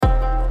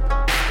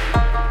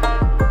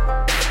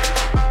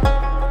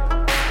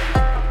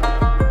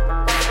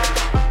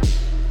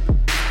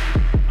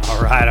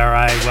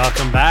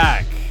Welcome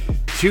back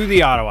to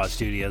the Ottawa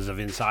studios of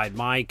Inside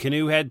My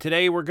Canoe Head.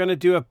 Today we're going to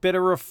do a bit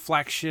of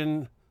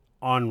reflection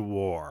on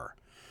war.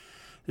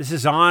 This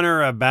is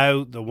honor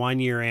about the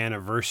 1-year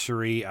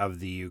anniversary of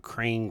the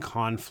Ukraine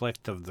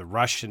conflict, of the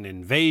Russian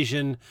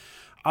invasion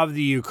of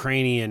the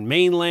Ukrainian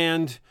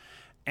mainland.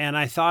 And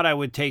I thought I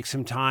would take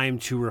some time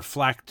to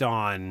reflect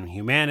on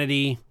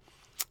humanity,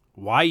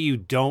 why you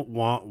don't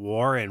want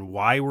war and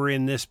why we're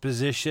in this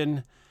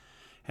position,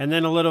 and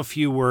then a little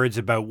few words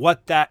about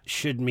what that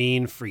should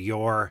mean for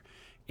your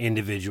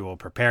individual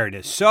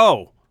preparedness.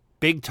 So,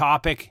 big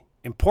topic,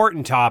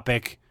 important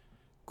topic.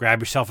 Grab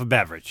yourself a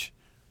beverage.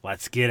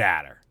 Let's get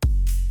at her.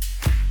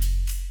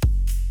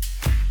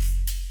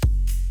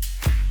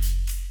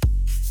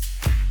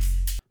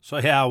 So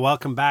yeah,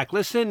 welcome back.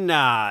 Listen,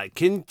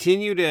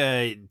 continue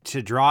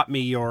to drop me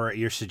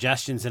your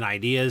suggestions and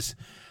ideas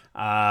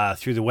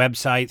through the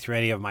website, through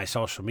any of my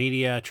social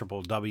media,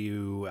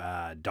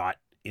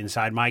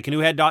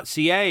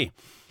 www.insidemycanoehead.ca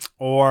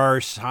or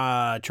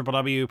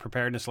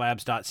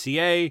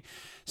www.preparednesslabs.ca.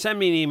 Send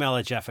me an email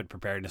at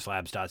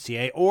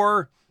jeff@preparednesslabs.ca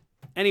or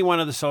any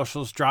one of the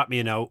socials. Drop me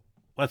a note.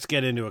 Let's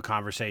get into a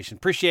conversation.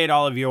 Appreciate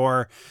all of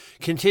your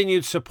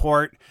continued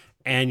support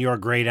and your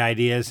great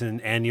ideas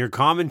and your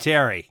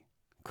commentary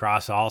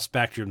across all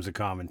spectrums of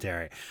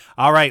commentary.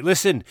 All right,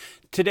 listen,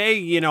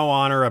 today,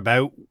 honor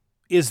about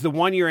is the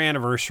 1-year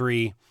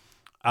anniversary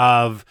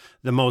of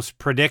the most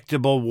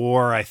predictable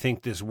war I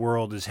think this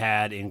world has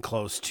had in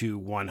close to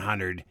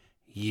 100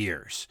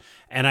 years.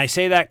 And I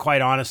say that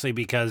quite honestly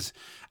because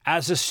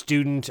as a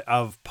student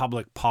of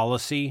public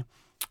policy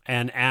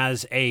and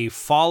as a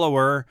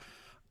follower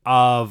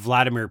of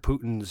Vladimir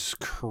Putin's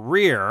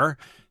career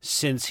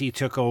since he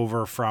took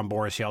over from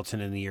Boris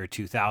Yeltsin in the year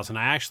 2000,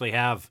 I actually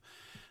have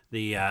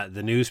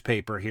the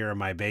newspaper here in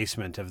my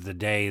basement of the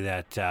day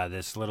that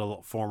this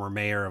little former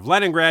mayor of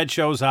Leningrad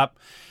shows up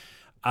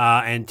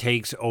and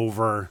takes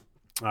over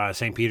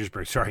St.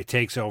 Petersburg.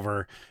 Takes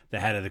over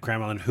the head of the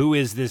Kremlin. Who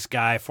is this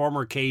guy?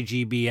 Former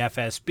KGB,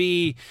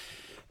 FSB,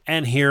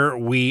 and here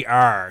we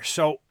are.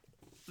 So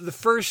the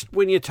first,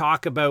 when you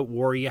talk about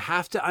war, you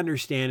have to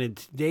understand in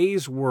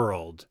today's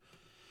world,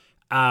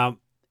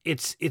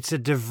 it's a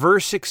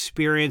diverse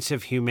experience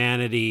of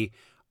humanity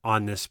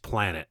on this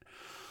planet.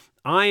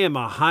 I am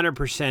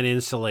 100%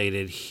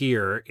 insulated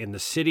here in the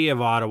city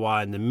of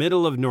Ottawa in the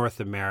middle of North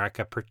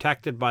America,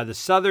 protected by the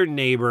southern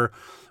neighbor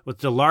with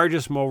the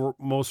largest,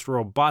 most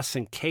robust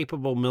and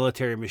capable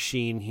military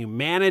machine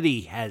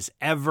humanity has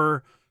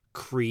ever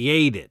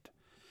created,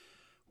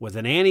 with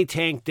an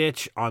anti-tank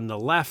ditch on the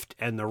left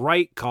and the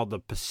right called the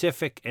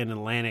Pacific and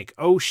Atlantic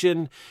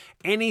Ocean.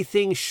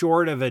 Anything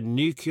short of a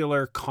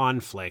nuclear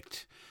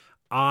conflict,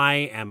 I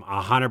am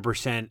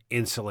 100%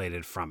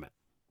 insulated from it,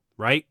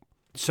 right?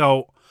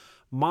 So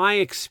my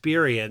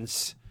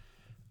experience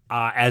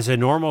as a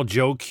normal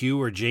Joe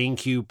Q or Jane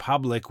Q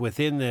public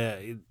within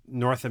the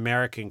North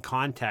American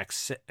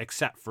context,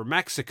 except for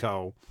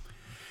Mexico,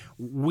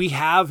 we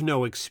have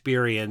no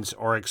experience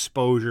or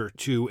exposure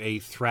to a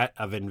threat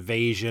of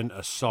invasion,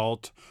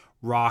 assault,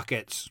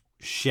 rockets,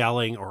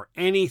 shelling, or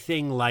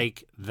anything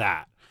like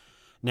that.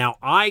 Now,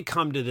 I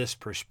come to this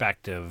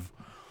perspective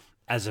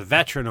as a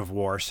veteran of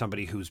war,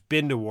 somebody who's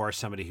been to war,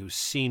 somebody who's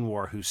seen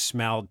war, who's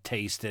smelled,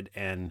 tasted,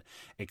 and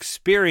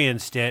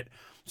experienced it.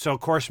 So, of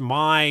course,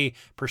 my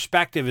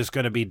perspective is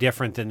going to be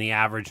different than the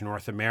average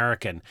North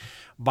American.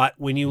 But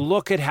when you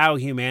look at how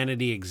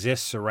humanity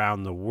exists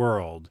around the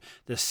world,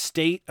 the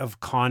state of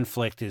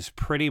conflict is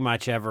pretty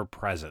much ever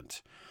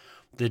present.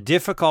 The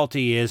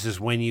difficulty is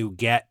when you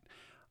get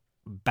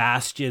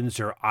bastions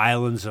or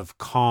islands of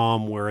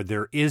calm where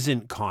there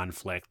isn't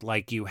conflict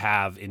like you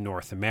have in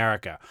North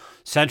America.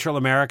 Central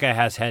America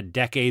has had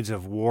decades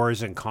of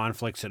wars and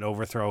conflicts that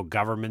overthrow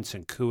governments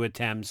and coup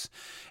attempts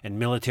and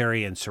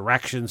military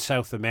insurrections.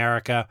 South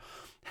America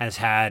has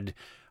had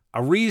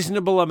a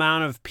reasonable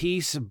amount of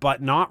peace,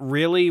 but not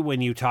really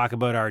when you talk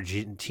about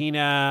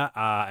Argentina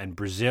and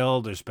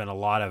Brazil. There's been a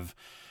lot of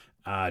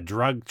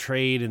drug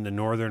trade in the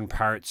northern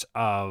parts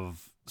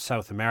of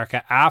South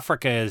America.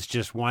 Africa is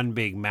just one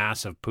big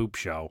massive poop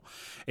show.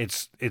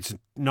 It's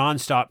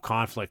nonstop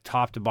conflict,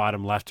 top to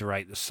bottom, left to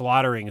right. The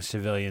slaughtering of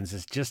civilians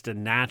is just a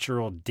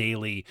natural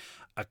daily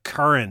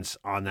occurrence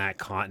on that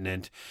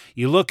continent.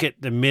 You look at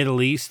the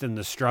Middle East and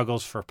the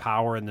struggles for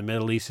power in the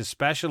Middle East,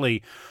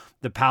 especially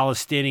the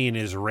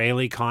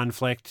Palestinian-Israeli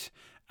conflict.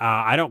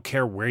 I don't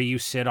care where you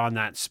sit on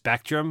that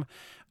spectrum.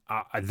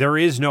 There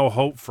is no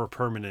hope for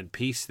permanent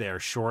peace there,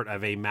 short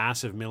of a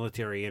massive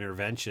military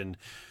intervention,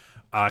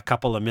 a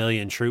couple of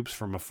million troops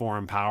from a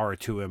foreign power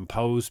to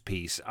impose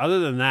peace.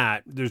 Other than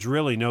that, there's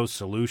really no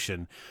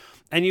solution.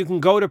 And you can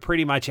go to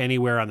pretty much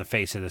anywhere on the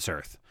face of this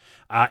earth,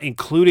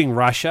 including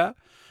Russia.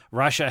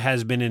 Russia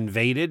has been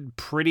invaded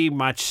pretty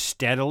much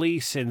steadily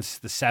since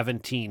the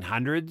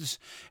 1700s,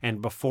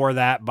 and before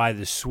that by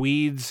the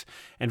Swedes,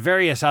 and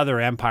various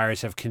other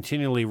empires have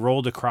continually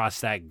rolled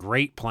across that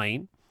Great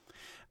Plain.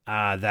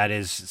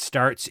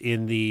 starts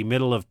in the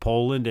middle of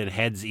Poland and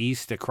heads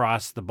east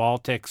across the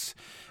Baltics,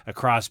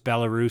 across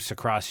Belarus,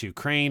 across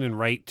Ukraine, and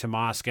right to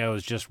Moscow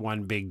is just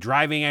one big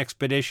driving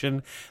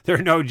expedition. There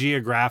are no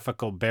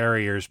geographical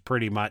barriers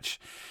pretty much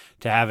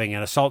to having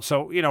an assault.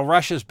 So,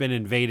 Russia's been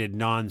invaded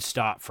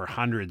nonstop for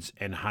hundreds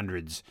and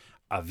hundreds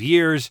of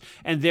years,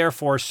 and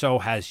therefore so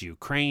has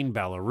Ukraine,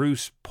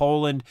 Belarus,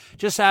 Poland.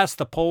 Just ask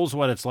the Poles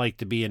what it's like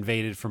to be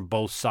invaded from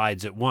both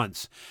sides at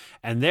once.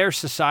 And their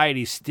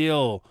society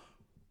still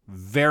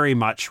very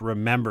much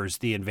remembers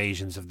the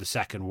invasions of the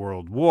Second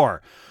World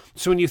War.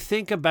 So when you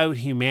think about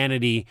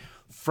humanity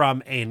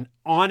from an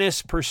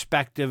honest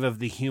perspective of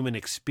the human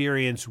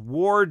experience,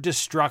 war,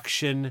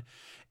 destruction,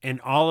 and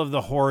all of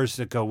the horrors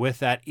that go with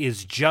that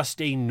is just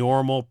a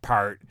normal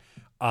part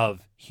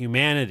of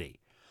humanity.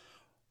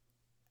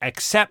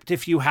 Except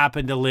if you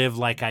happen to live,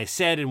 like I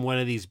said, in one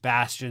of these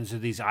bastions or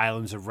these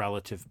islands of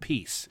relative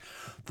peace.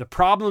 The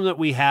problem that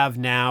we have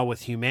now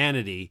with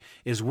humanity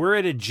is we're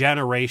at a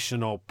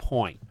generational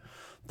point.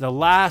 The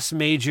last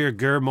major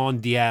guerre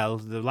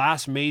mondiale, the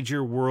last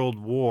major world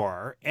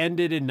war,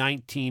 ended in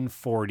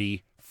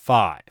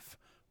 1945,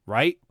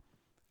 right?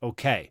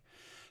 Okay.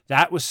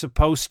 That was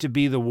supposed to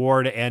be the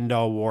war to end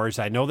all wars.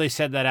 I know they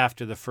said that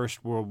after the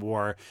First World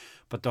War,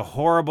 but the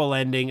horrible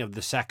ending of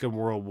the Second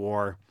World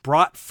War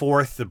brought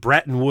forth the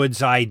Bretton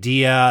Woods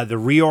idea, the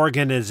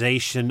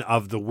reorganization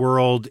of the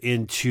world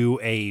into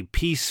a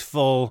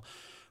peaceful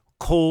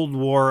Cold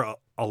War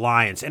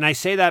alliance. And I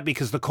say that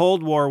because the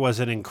Cold War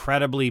was an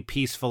incredibly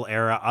peaceful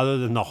era, other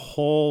than the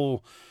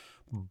whole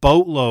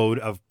boatload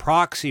of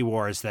proxy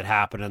wars that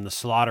happened and the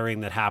slaughtering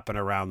that happened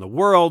around the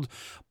world.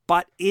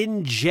 But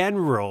in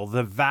general,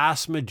 the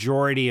vast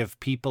majority of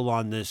people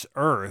on this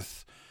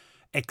earth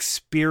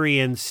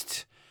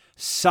experienced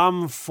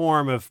some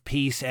form of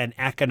peace and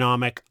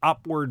economic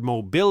upward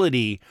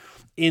mobility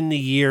in the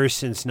years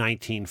since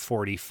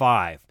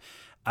 1945.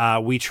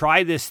 We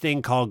tried this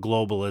thing called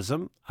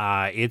globalism.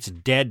 It's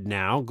dead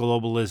now.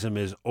 Globalism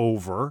is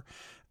over.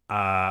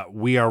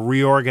 We are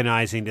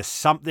reorganizing to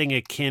something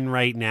akin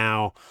right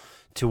now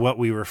to what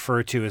we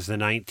refer to as the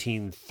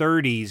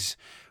 1930s,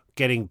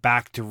 getting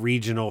back to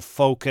regional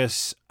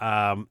focus.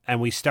 And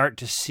we start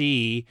to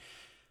see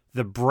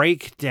the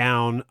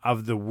breakdown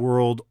of the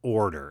world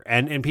order.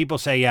 And people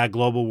say, yeah,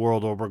 global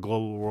world order,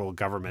 global world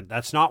government.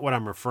 That's not what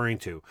I'm referring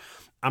to.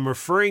 I'm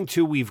referring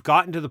to we've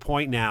gotten to the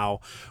point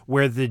now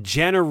where the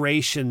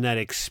generation that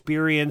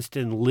experienced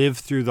and lived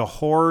through the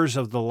horrors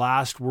of the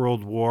last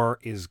World War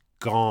is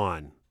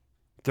gone.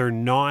 They're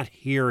not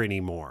here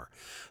anymore.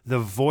 The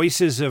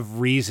voices of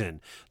reason,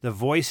 the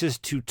voices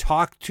to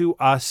talk to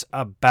us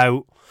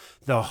about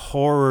the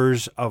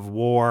horrors of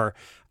war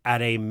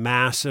at a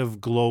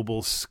massive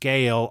global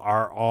scale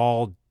are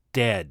all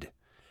dead.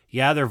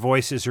 Yeah, their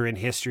voices are in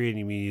history and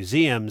in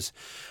museums,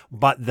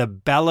 but the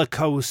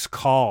bellicose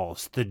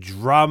calls, the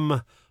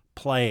drum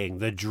playing,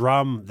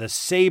 the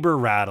saber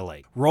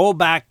rattling. Roll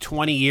back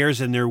 20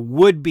 years and there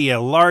would be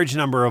a large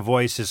number of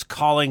voices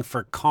calling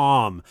for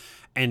calm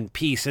and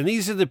peace. And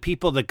these are the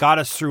people that got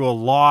us through a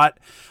lot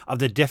of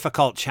the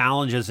difficult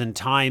challenges and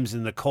times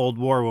in the Cold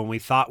War when we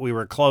thought we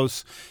were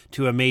close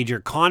to a major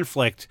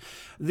conflict.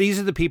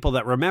 These are the people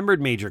that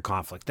remembered major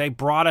conflict. They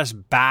brought us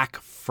back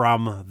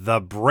from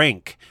the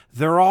brink.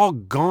 They're all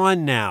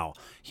gone now.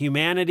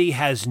 Humanity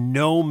has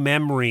no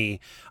memory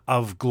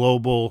of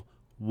global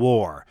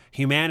war.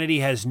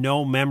 Humanity has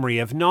no memory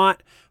of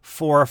not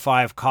 4 or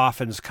 5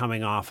 coffins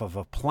coming off of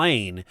a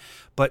plane,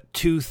 but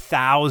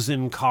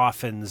 2,000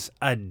 coffins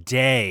a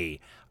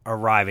day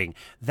arriving.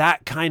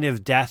 That kind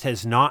of death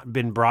has not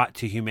been brought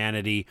to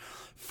humanity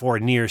for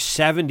near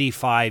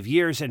 75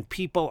 years, and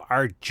people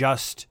are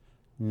just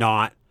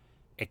not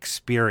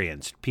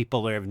experienced.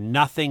 People have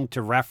nothing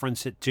to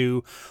reference it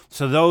to.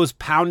 So those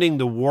pounding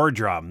the war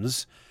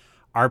drums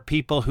are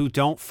people who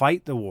don't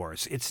fight the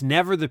wars. It's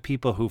never the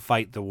people who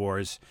fight the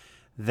wars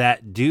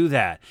that do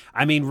that.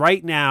 I mean,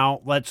 right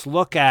now, let's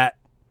look at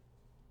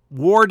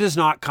war does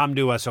not come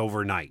to us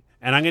overnight.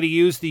 And I'm going to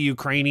use the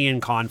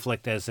Ukrainian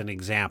conflict as an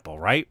example,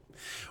 right?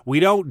 We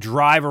don't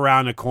drive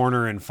around a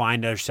corner and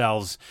find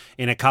ourselves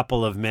in a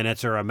couple of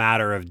minutes or a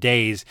matter of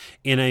days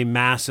in a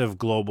massive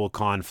global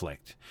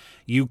conflict.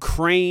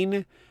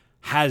 Ukraine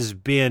has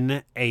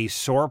been a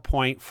sore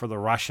point for the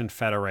Russian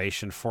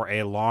Federation for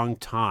a long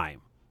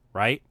time,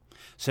 right?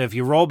 So if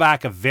you roll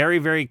back a very,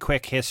 very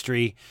quick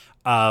history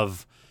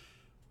of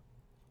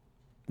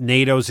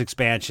NATO's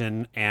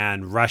expansion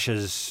and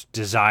Russia's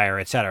desire,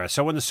 etc.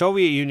 So when the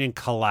Soviet Union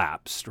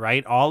collapsed,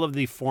 right, all of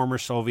the former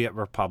Soviet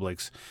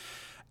republics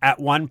at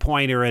one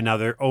point or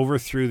another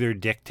overthrew their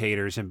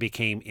dictators and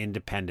became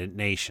independent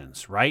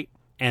nations, right?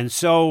 And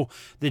so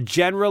the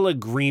general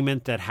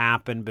agreement that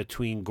happened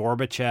between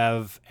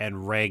Gorbachev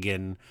and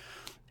Reagan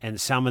and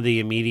some of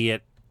the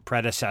immediate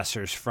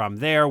predecessors from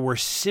there were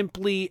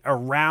simply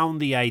around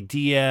the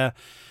idea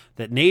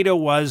that NATO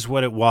was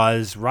what it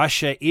was,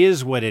 Russia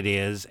is what it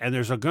is, and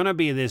there's going to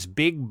be this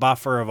big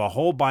buffer of a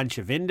whole bunch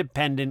of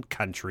independent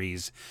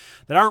countries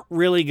that aren't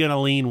really going to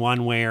lean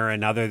one way or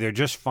another. They're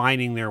just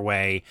finding their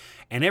way,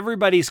 and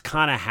everybody's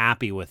kind of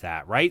happy with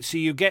that, right? So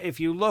if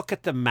you look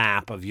at the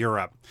map of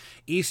Europe,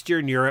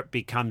 Eastern Europe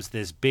becomes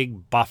this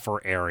big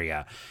buffer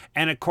area.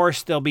 And of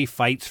course, there'll be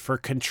fights for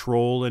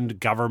control and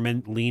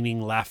government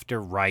leaning left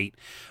or right.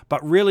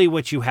 But really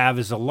what you have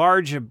is a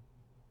large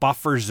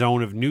buffer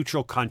zone of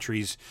neutral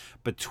countries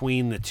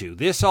between the two.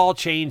 This all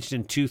changed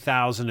in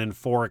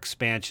 2004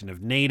 expansion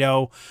of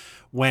NATO,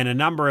 when a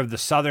number of the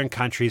southern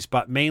countries,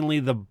 but mainly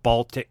the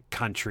Baltic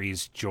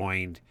countries,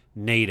 joined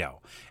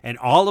NATO. And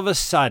all of a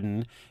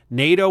sudden,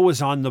 NATO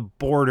was on the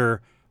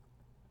border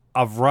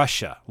of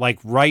Russia, like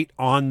right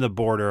on the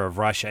border of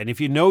Russia. And if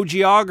you know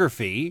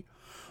geography,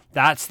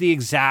 that's the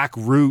exact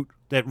route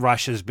that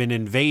Russia's been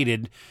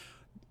invaded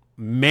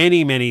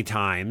many, many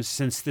times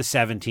since the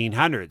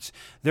 1700s.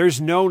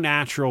 There's no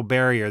natural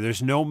barrier.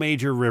 There's no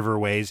major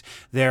riverways.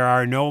 There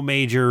are no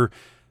major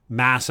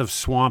massive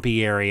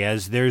swampy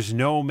areas. There's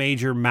no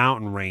major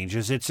mountain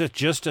ranges. It's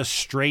just a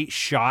straight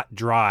shot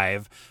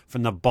drive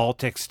from the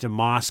Baltics to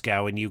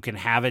Moscow, and you can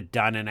have it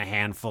done in a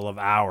handful of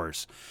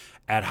hours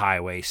at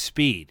highway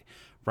speed,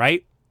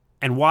 right?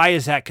 And why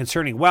is that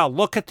concerning? Well,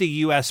 look at the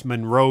U.S.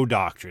 Monroe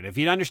Doctrine. If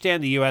you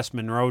understand the U.S.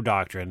 Monroe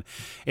Doctrine,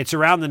 it's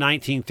around the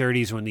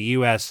 1930s when the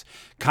U.S.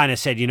 kind of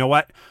said, you know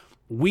what?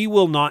 We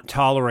will not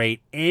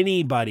tolerate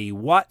anybody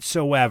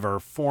whatsoever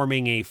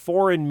forming a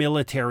foreign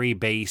military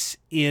base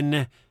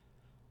in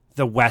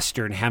the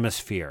Western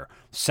Hemisphere.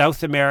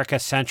 South America,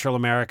 Central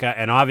America,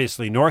 and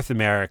obviously North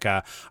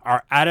America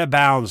are out of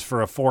bounds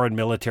for a foreign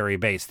military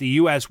base. The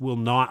U.S. will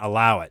not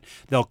allow it.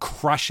 They'll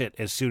crush it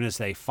as soon as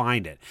they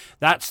find it.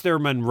 That's their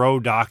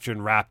Monroe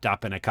Doctrine wrapped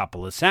up in a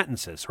couple of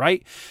sentences,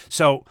 right?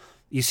 So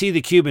you see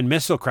the Cuban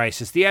Missile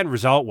Crisis. The end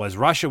result was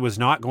Russia was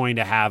not going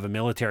to have a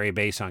military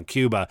base on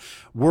Cuba.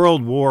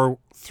 World War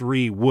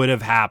III would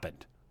have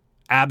happened.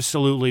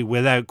 Absolutely,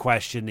 without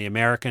question, the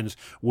Americans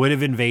would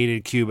have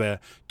invaded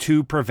Cuba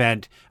to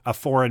prevent a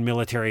foreign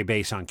military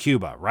base on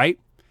Cuba, right?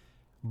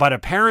 But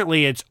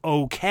apparently it's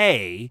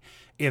okay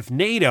if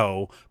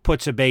NATO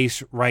puts a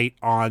base right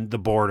on the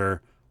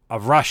border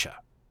of Russia,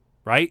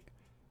 right?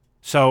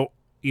 So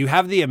you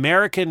have the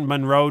American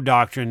Monroe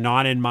Doctrine,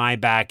 not in my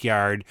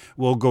backyard,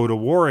 we'll go to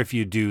war if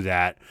you do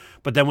that.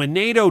 But then when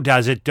NATO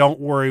does it, don't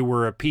worry,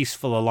 we're a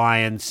peaceful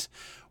alliance.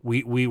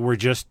 We were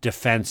just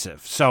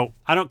defensive. So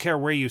I don't care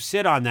where you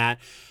sit on that,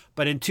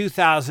 but in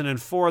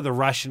 2004, the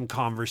Russian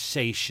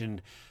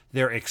conversation,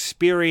 their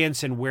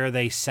experience and where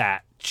they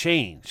sat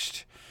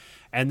changed.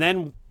 And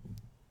then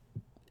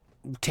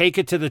take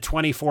it to the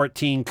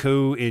 2014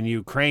 coup in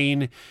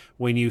Ukraine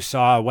when you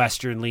saw a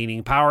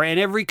Western-leaning power,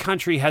 and every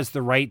country has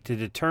the right to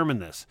determine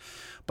this.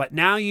 But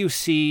now you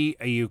see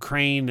a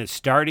Ukraine that's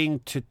starting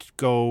to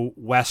go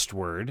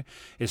westward,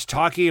 is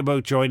talking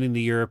about joining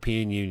the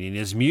European Union,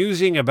 is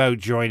musing about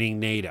joining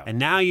NATO. And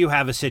now you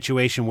have a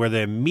situation where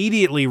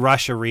immediately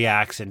Russia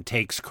reacts and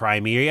takes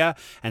Crimea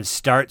and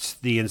starts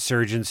the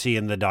insurgency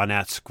in the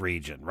Donetsk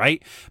region,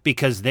 right?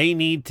 Because they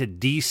need to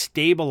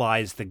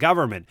destabilize the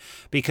government,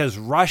 because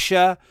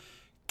Russia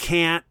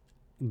can't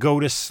go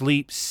to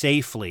sleep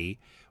safely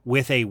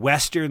with a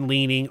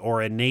Western-leaning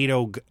or a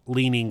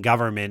NATO-leaning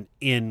government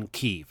in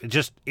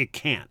Kyiv. It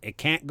can't. It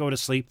can't go to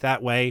sleep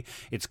that way.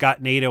 It's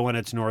got NATO on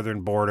its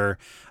northern border.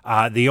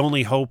 The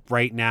only hope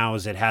right now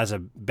is it has a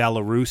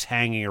Belarus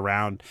hanging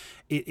around.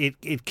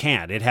 It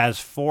can't. It has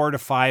 400 to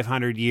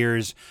 500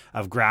 years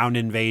of ground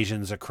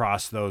invasions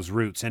across those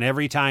routes. And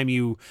every time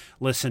you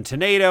listen to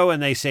NATO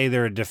and they say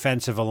they're a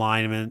defensive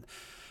alignment,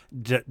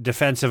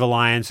 defensive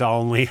alliance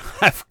only,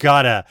 I've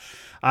got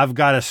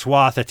a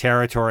swath of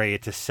territory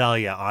to sell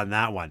you on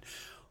that one.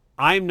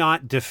 I'm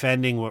not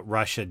defending what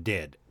Russia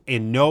did.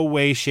 In no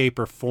way, shape,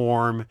 or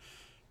form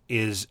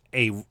is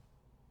an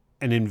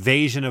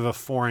invasion of a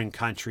foreign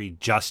country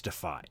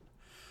justified.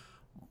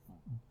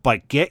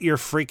 But get your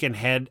freaking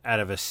head out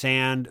of the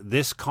sand.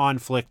 This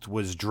conflict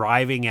was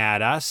driving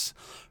at us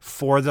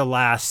for the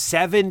last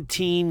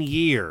 17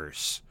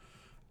 years,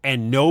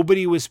 and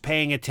nobody was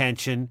paying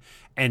attention,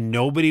 and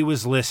nobody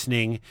was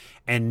listening,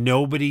 and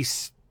nobody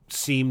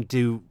seemed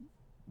to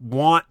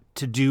want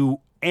to do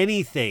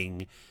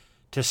anything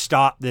to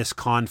stop this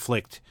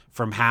conflict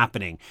from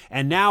happening.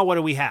 And now what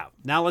do we have?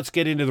 Now let's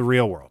get into the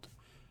real world.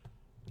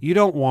 You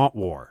don't want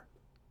war.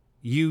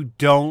 You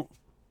don't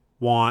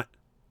want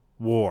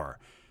war.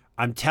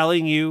 I'm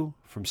telling you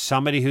from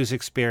somebody who's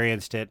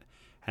experienced it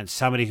and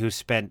somebody who's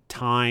spent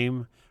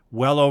time,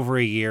 well over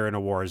a year in a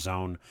war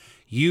zone,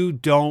 you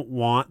don't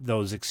want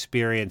those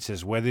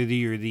experiences, whether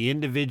you're the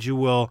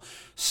individual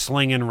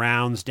slinging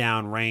rounds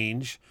down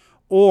range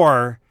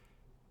or,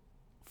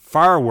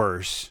 far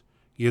worse,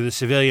 you're the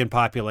civilian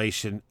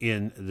population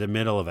in the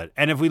middle of it.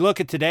 And if we look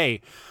at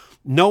today,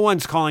 no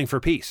one's calling for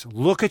peace.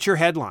 Look at your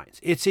headlines.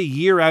 It's a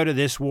year out of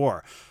this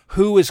war.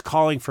 Who is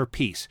calling for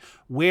peace?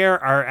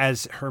 Where are,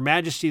 as Her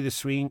Majesty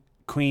the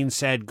Queen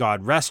said,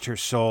 God rest her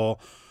soul,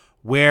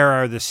 where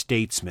are the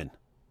statesmen?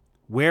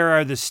 Where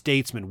are the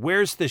statesmen?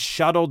 Where's the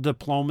shuttle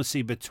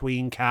diplomacy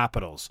between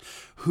capitals?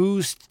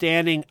 Who's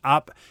standing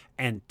up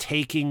and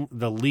taking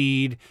the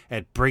lead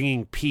at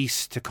bringing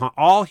peace to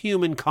all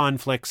human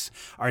conflicts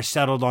are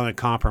settled on a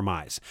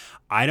compromise.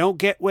 I don't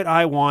get what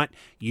I want.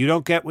 You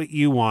don't get what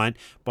you want,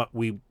 but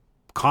we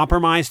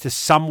compromise to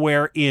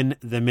somewhere in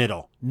the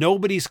middle.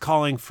 Nobody's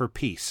calling for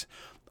peace.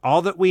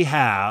 All that we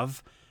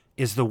have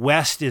is the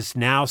West is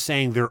now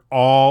saying they're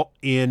all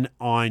in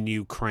on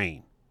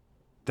Ukraine.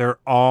 They're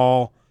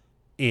all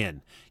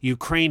in.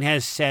 Ukraine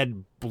has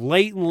said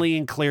blatantly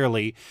and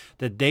clearly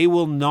that they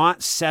will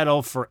not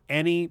settle for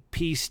any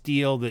peace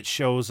deal that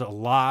shows a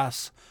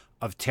loss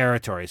of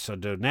territory. So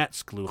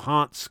Donetsk,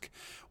 Luhansk,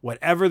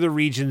 whatever the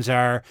regions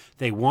are,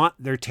 they want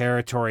their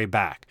territory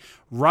back.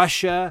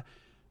 Russia,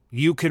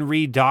 you can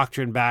read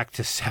doctrine back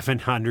to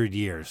 700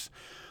 years.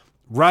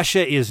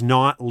 Russia is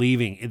not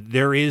leaving.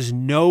 There is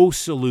no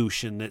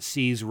solution that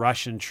sees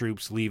Russian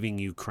troops leaving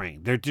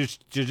Ukraine. They're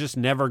just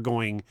never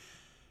going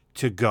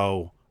to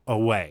go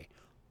away.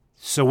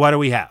 So what do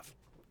we have?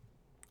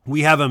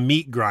 We have a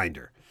meat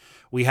grinder.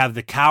 We have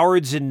the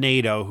cowards in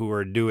NATO who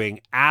are doing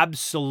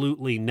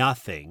absolutely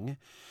nothing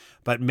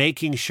but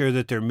making sure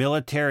that their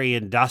military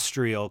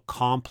industrial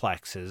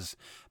complexes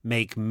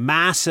make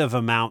massive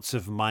amounts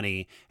of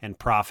money and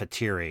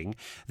profiteering.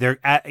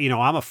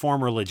 I'm a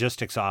former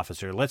logistics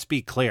officer. Let's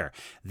be clear.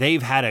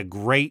 They've had a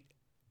great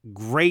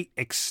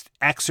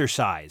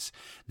exercise.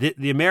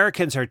 The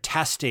Americans are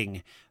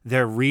testing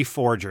their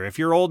Reforger. If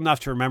you're old enough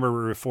to remember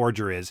what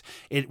Reforger is,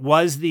 it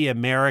was the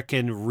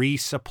American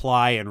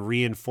resupply and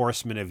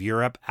reinforcement of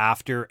Europe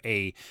after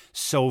a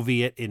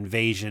Soviet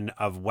invasion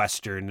of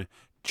Western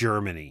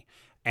Germany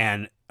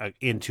and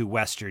into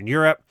Western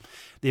Europe.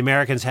 The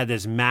Americans had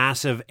this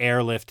massive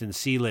airlift and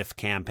sea lift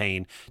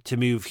campaign to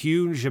move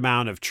huge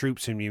amount of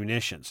troops and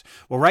munitions.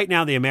 Well, right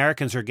now the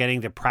Americans are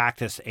getting to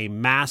practice a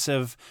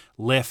massive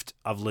lift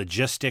of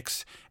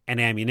logistics and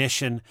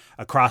ammunition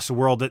across the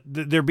world.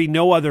 There'd be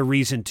no other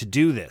reason to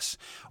do this.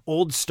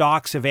 Old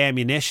stocks of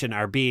ammunition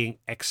are being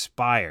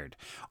expired.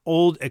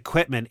 Old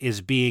equipment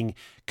is being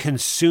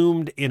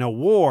consumed in a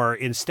war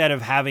instead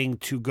of having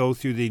to go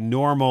through the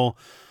normal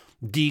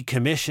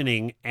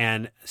decommissioning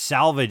and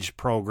salvage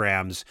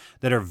programs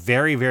that are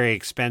very, very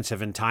expensive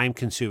and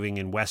time-consuming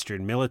in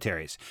Western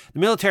militaries.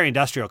 The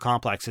military-industrial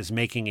complex is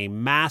making a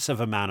massive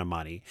amount of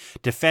money.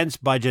 Defense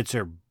budgets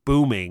are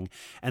booming,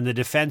 and the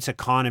defense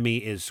economy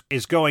is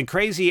going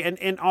crazy.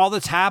 And all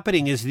that's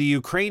happening is the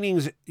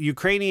Ukrainians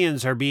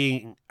are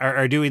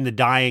doing the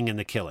dying and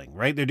the killing,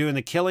 right? They're doing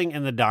the killing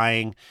and the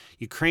dying.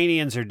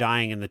 Ukrainians are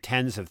dying in the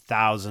tens of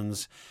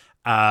thousands,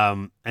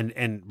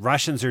 and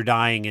Russians are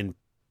dying in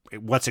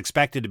what's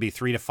expected to be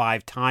 3 to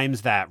 5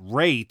 times that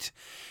rate.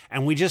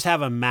 And we just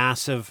have a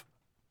massive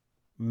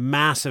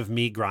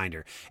meat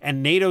grinder.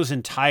 And NATO's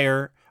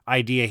entire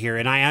idea here,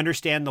 and I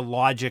understand the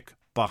logic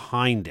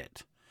behind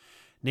it.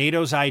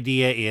 NATO's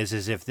idea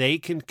is if they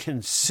can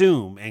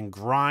consume and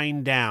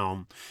grind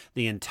down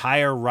the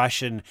entire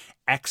Russian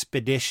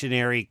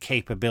expeditionary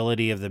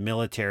capability of the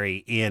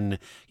military in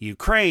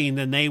Ukraine,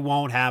 then they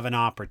won't have an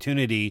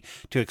opportunity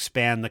to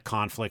expand the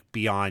conflict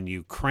beyond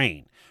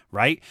Ukraine,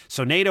 right?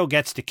 So NATO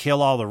gets to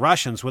kill all the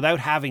Russians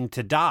without having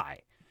to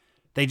die.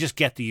 They just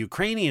get the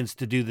Ukrainians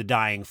to do the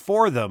dying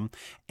for them,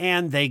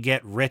 and they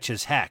get rich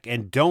as heck.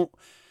 And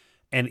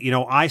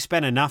I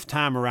spent enough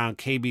time around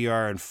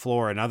KBR and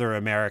Fluor and other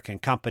American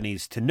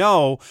companies to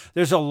know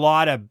there's a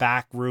lot of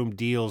backroom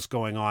deals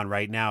going on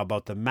right now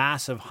about the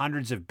massive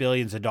hundreds of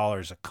billions of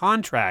dollars of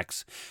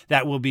contracts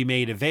that will be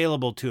made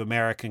available to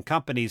American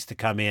companies to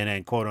come in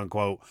and quote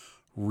unquote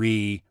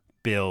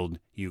rebuild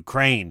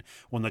Ukraine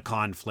when the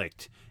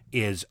conflict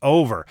is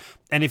over.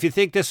 And if you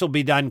think this will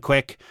be done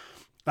quick,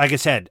 like I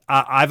said,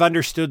 I've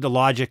understood the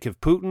logic of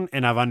Putin,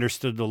 and I've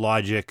understood the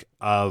logic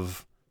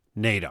of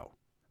NATO.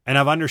 And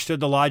I've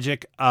understood the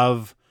logic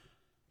of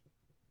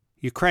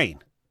Ukraine.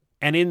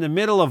 And in the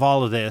middle of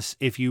all of this,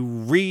 if you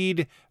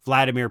read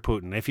Vladimir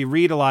Putin, if you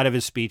read a lot of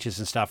his speeches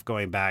and stuff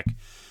going back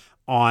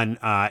on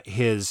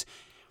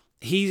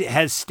he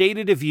has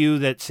stated a view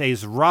that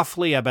says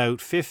roughly about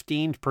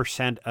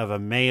 15%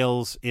 of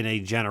males in a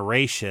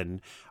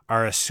generation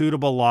are a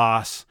suitable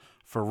loss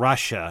for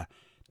Russia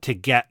to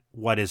get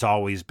what has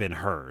always been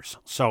hers.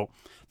 So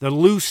the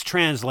loose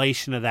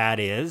translation of that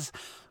is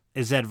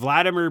that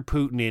Vladimir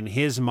Putin, in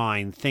his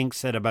mind,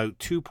 thinks that about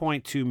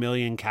 2.2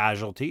 million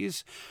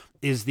casualties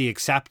is the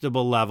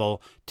acceptable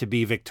level to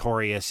be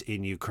victorious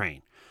in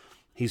Ukraine.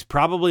 He's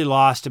probably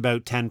lost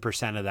about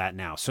 10% of that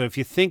now. So if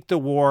you think the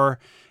war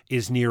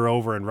is near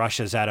over and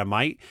Russia's at a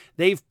might,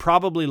 they've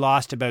probably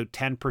lost about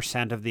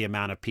 10% of the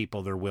amount of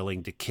people they're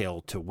willing to kill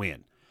to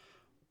win.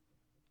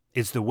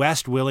 Is the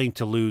West willing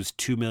to lose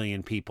 2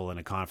 million people in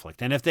a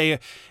conflict? And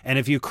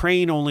if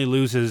Ukraine only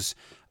loses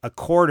a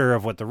quarter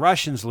of what the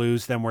Russians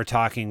lose, then we're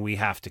talking we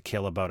have to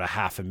kill about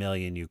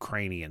 500,000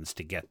 Ukrainians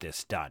to get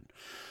this done.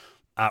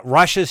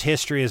 Russia's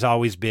history has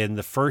always been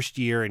the first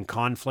year in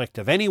conflict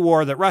of any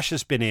war that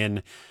Russia's been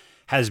in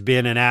has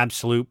been an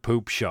absolute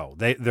poop show.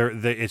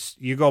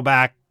 You go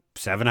back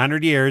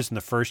 700 years, and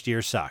the first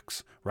year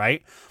sucks,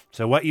 right?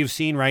 So what you've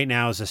seen right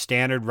now is a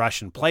standard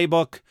Russian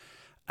playbook,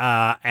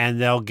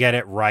 and they'll get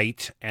it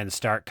right and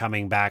start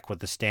coming back with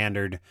the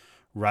standard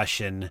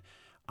Russian.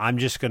 I'm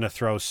just going to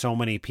throw so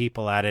many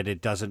people at it.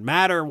 It doesn't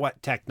matter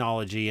what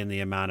technology and the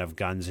amount of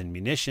guns and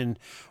munition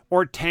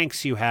or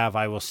tanks you have.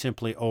 I will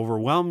simply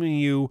overwhelm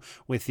you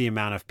with the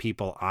amount of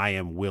people I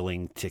am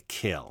willing to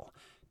kill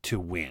to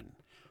win.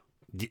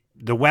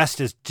 The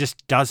West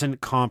just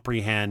doesn't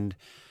comprehend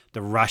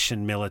the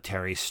Russian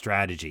military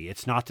strategy.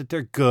 It's not that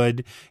they're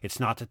good. It's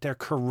not that they're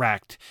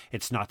correct.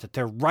 It's not that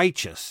they're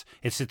righteous.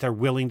 It's that they're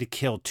willing to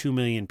kill 2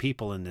 million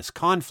people in this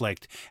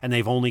conflict, and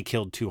they've only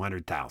killed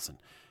 200,000.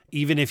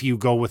 Even if you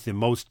go with the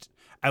most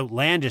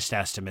outlandish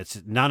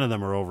estimates, none of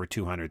them are over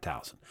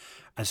 200,000.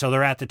 And so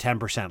they're at the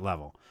 10%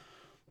 level.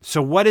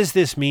 So what does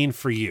this mean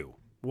for you?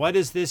 What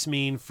does this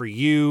mean for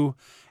you,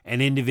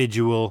 an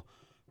individual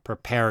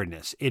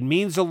preparedness? It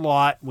means a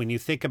lot when you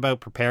think about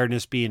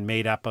preparedness being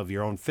made up of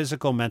your own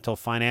physical, mental,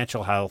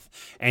 financial health,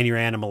 and your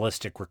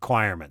animalistic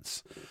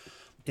requirements.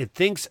 It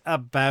thinks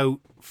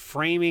about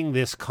framing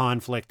this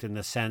conflict in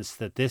the sense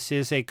that this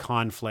is a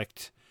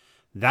conflict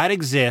that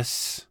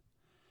exists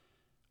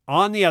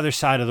on the other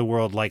side of the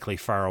world, likely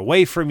far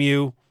away from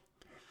you.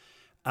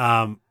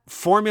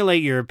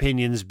 Formulate your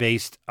opinions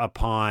based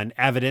upon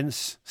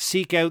evidence.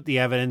 Seek out the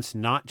evidence,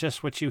 not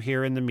just what you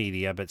hear in the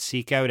media, but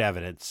seek out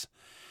evidence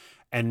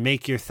and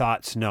make your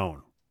thoughts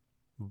known.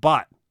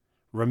 But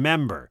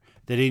remember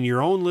that in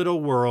your own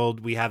little world,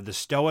 we have the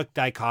stoic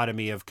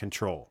dichotomy of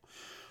control.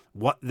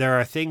 There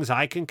are things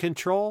I can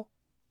control,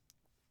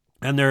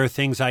 and there are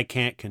things I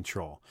can't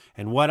control.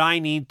 And what I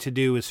need to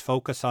do is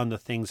focus on the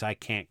things I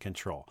can't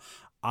control.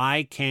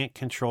 I can't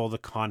control the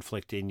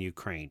conflict in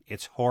Ukraine.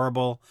 It's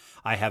horrible.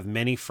 I have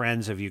many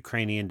friends of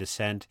Ukrainian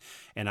descent,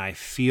 and I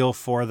feel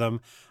for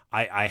them.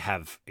 I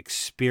have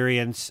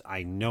experience.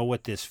 I know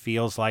what this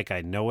feels like.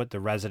 I know what the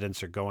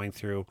residents are going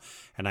through,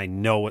 and I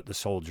know what the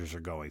soldiers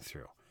are going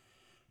through.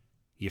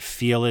 You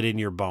feel it in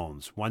your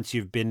bones. Once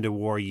you've been to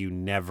war, you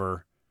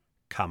never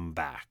come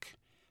back.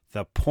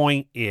 The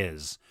point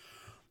is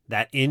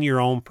that in your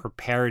own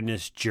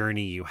preparedness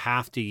journey, you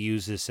have to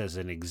use this as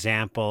an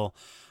example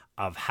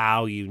of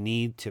how you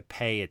need to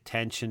pay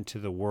attention to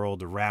the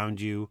world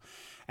around you.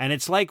 And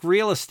it's like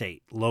real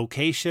estate.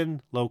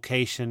 Location,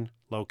 location,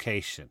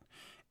 location.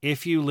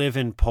 If you live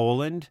in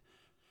Poland,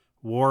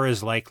 war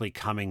is likely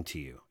coming to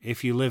you.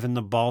 If you live in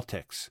the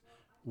Baltics,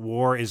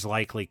 war is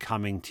likely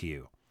coming to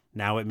you.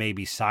 Now, it may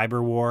be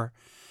cyber war.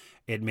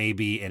 It may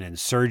be an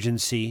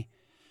insurgency.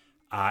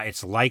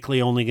 It's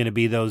likely only going to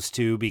be those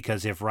two,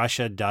 because if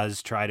Russia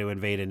does try to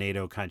invade a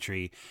NATO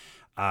country,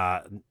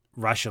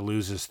 Russia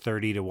loses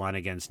 30-1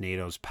 against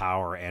NATO's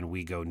power, and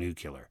we go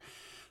nuclear.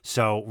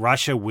 So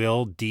Russia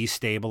will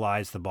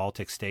destabilize the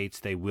Baltic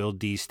states. They will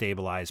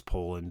destabilize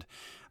Poland.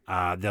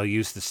 They'll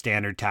use the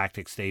standard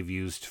tactics they've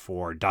used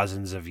for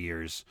dozens of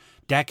years,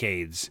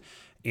 decades,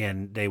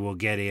 and they will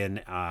get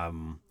in.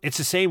 It's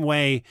the same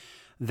way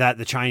that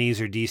the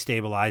Chinese are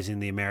destabilizing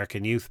the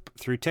American youth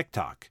through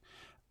TikTok.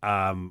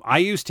 I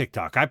use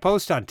TikTok. I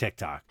post on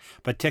TikTok,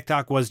 but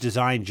TikTok was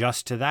designed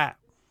just to that,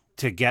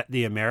 to get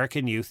the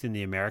American youth and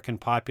the American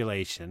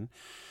population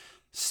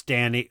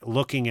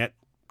looking at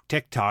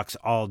TikToks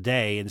all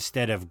day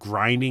instead of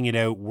grinding it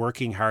out,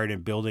 working hard,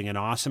 and building an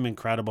awesome,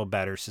 incredible,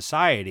 better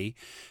society.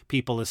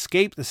 People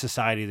escape the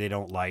society they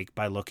don't like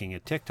by looking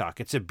at TikTok.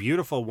 It's a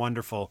beautiful,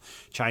 wonderful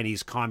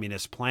Chinese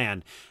communist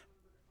plan.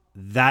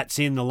 That's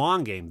in the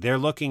long game. They're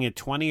looking at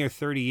 20 or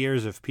 30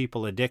 years of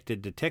people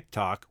addicted to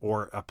TikTok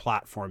or a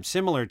platform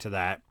similar to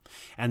that,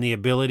 and the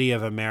ability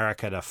of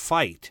America to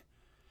fight,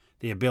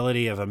 the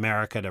ability of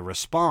America to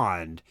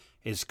respond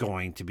is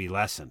going to be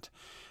lessened.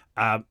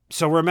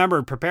 So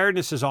remember,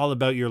 preparedness is all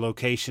about your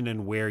location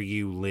and where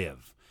you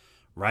live,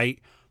 right?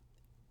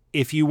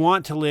 If you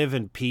want to live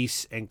in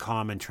peace and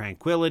calm and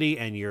tranquility,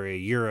 and you're a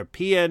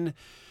European,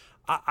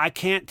 I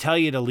can't tell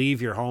you to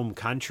leave your home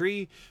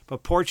country,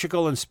 but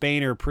Portugal and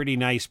Spain are pretty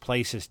nice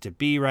places to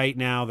be right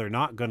now. They're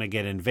not going to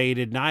get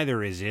invaded.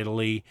 Neither is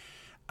Italy.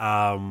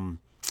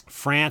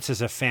 France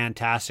is a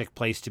fantastic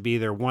place to be.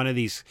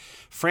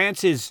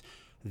 France is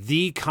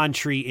the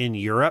country in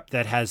Europe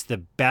that has the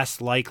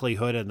best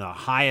likelihood and the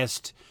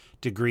highest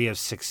degree of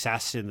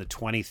success in the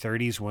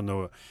 2030s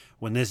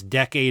when this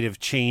decade of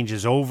change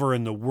is over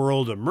and the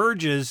world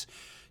emerges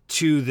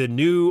to the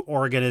new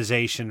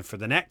organization for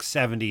the next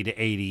 70 to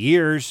 80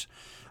 years.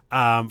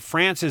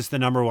 France is the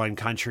number one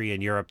country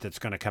in Europe that's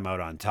going to come out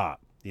on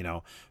top.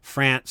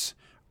 France,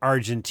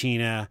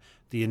 Argentina,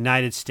 the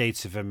United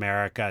States of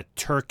America,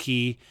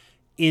 Turkey,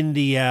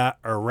 India,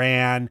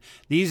 Iran.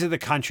 These are the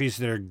countries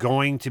that are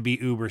going to be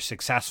uber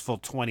successful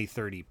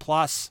 2030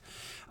 plus,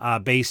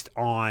 based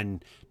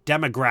on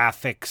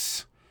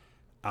demographics,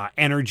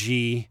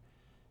 energy,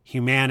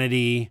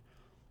 humanity,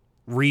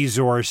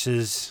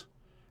 resources,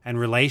 and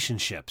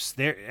relationships.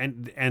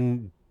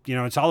 And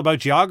it's all about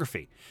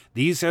geography.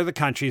 These are the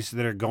countries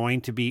that are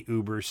going to be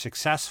uber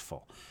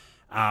successful.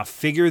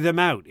 Figure them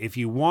out. If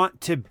you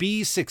want to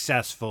be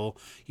successful,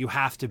 you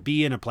have to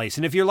be in a place.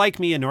 And if you're like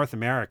me in North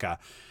America,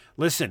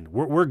 listen,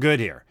 we're good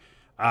here.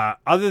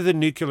 Other than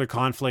nuclear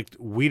conflict,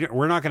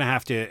 we're not going to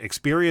have to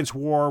experience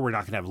war. We're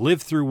not going to have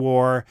lived through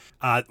war.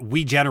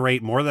 We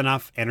generate more than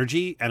enough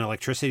energy and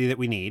electricity that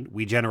we need.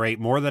 We generate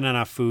more than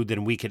enough food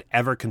than we could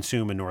ever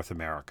consume in North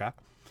America.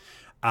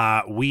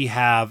 We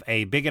have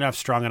a big enough,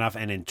 strong enough,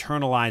 and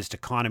internalized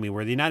economy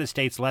where the United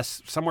States,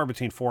 somewhere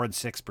between 4 and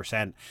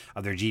 6%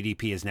 of their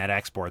GDP is net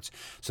exports.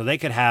 So they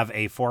could have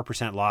a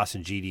 4% loss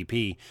in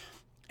GDP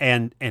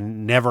and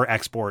never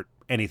export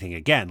anything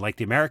again. Like,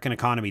 the American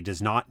economy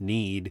does not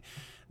need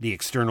the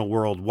external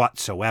world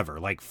whatsoever,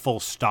 like, full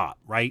stop,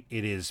 right?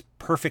 It is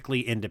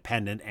perfectly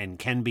independent and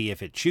can be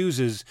if it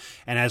chooses.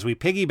 And as we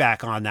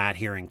piggyback on that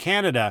here in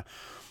Canada,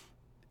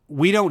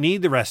 we don't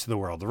need the rest of the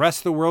world. The rest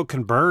of the world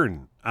can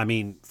burn. I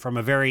mean, from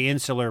a very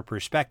insular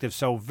perspective.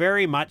 So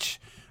very much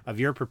of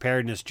your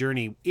preparedness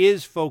journey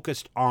is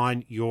focused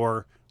on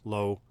your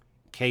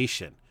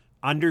location.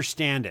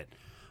 Understand it.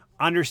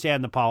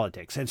 Understand the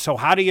politics. And so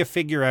how do you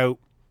figure out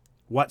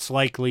what's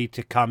likely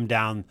to come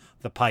down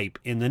the pipe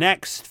in the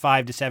next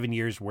 5 to 7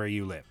 years where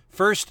you live?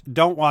 First,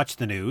 don't watch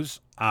the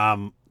news.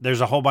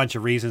 There's a whole bunch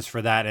of reasons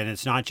for that, and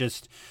it's not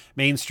just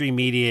mainstream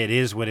media. It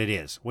is what it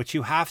is. What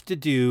you have to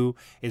do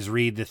is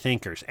read the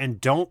thinkers,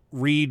 and don't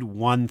read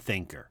one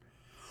thinker.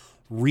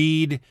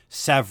 Read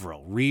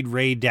several. Read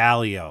Ray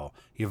Dalio,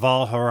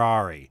 Yuval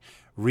Harari,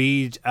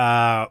 read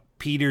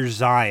Peter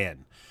Zeihan,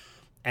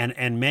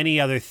 and many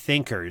other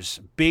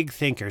thinkers, big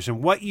thinkers.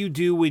 And what you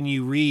do when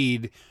you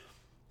read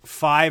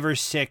 5 or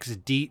 6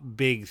 deep,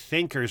 big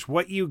thinkers,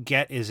 what you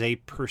get is a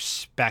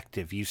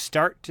perspective. You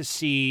start to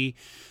see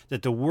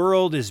that the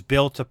world is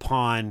built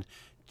upon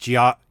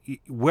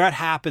what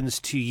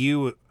happens to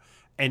you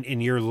and in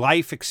your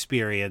life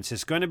experience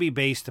is going to be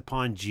based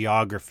upon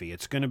geography.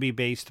 It's going to be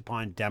based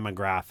upon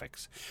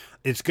demographics.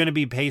 It's going to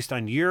be based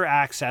on your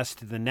access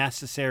to the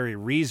necessary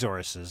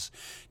resources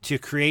to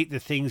create the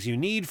things you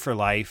need for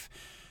life,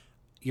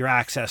 your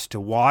access to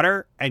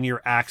water and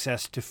your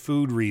access to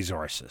food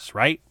resources,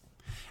 right?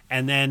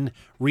 And then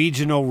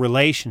regional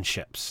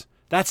relationships.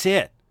 That's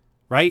it,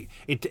 right?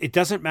 It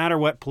doesn't matter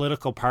what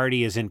political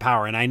party is in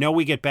power. And I know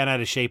we get bent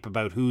out of shape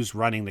about who's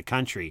running the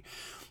country.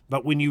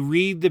 But when you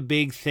read the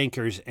big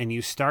thinkers and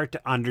you start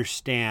to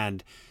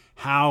understand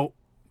how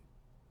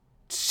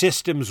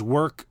systems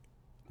work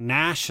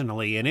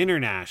nationally and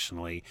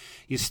internationally,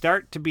 you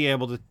start to be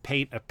able to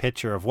paint a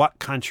picture of what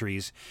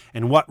countries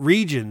and what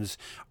regions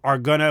are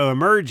going to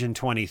emerge in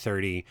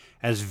 2030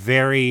 as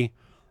very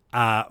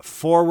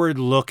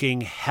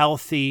forward-looking,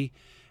 healthy,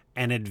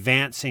 and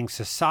advancing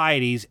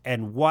societies,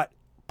 and what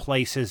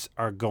places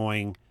are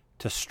going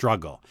to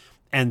struggle.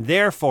 And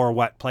therefore,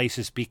 what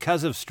places,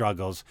 because of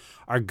struggles,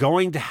 are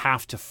going to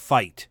have to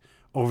fight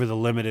over the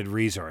limited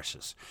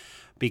resources.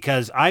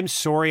 Because I'm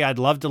sorry, I'd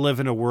love to live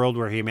in a world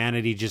where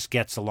humanity just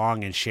gets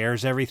along and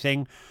shares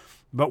everything,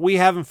 but we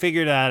haven't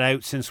figured that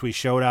out since we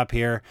showed up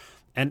here.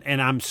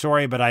 And I'm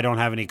sorry, but I don't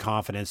have any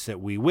confidence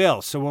that we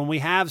will. So when we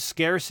have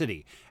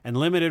scarcity and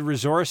limited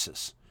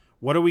resources,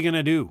 what are we going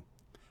to do?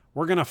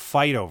 We're going to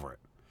fight over it.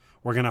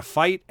 We're going to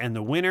fight, and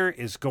the winner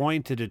is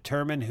going to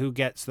determine who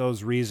gets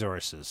those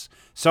resources.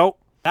 So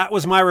that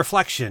was my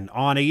reflection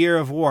on a year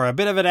of war. A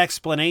bit of an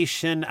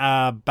explanation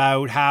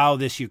about how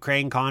this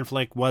Ukraine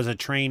conflict was a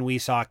train we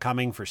saw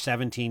coming for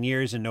 17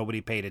 years and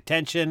nobody paid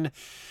attention.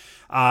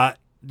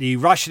 The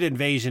Russian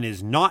invasion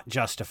is not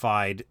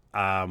justified,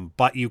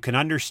 but you can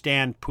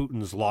understand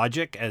Putin's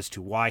logic as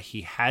to why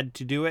he had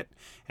to do it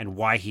and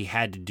why he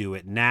had to do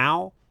it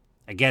now.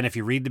 Again, if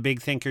you read the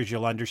big thinkers,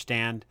 you'll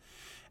understand.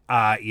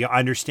 You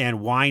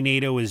understand why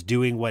NATO is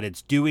doing what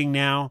it's doing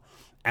now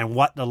and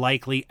what the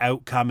likely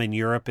outcome in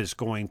Europe is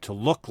going to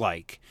look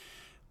like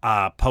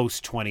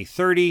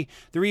post-2030,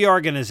 the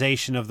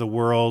reorganization of the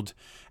world,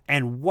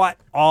 and what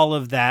all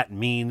of that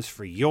means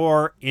for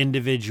your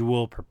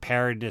individual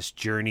preparedness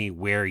journey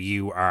where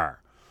you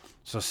are.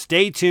 So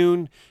stay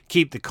tuned.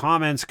 Keep the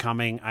comments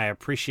coming. I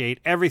appreciate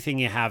everything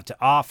you have to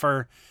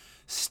offer.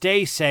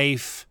 Stay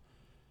safe.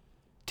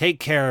 Take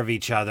care of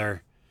each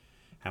other.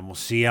 And we'll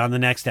see you on the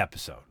next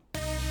episode.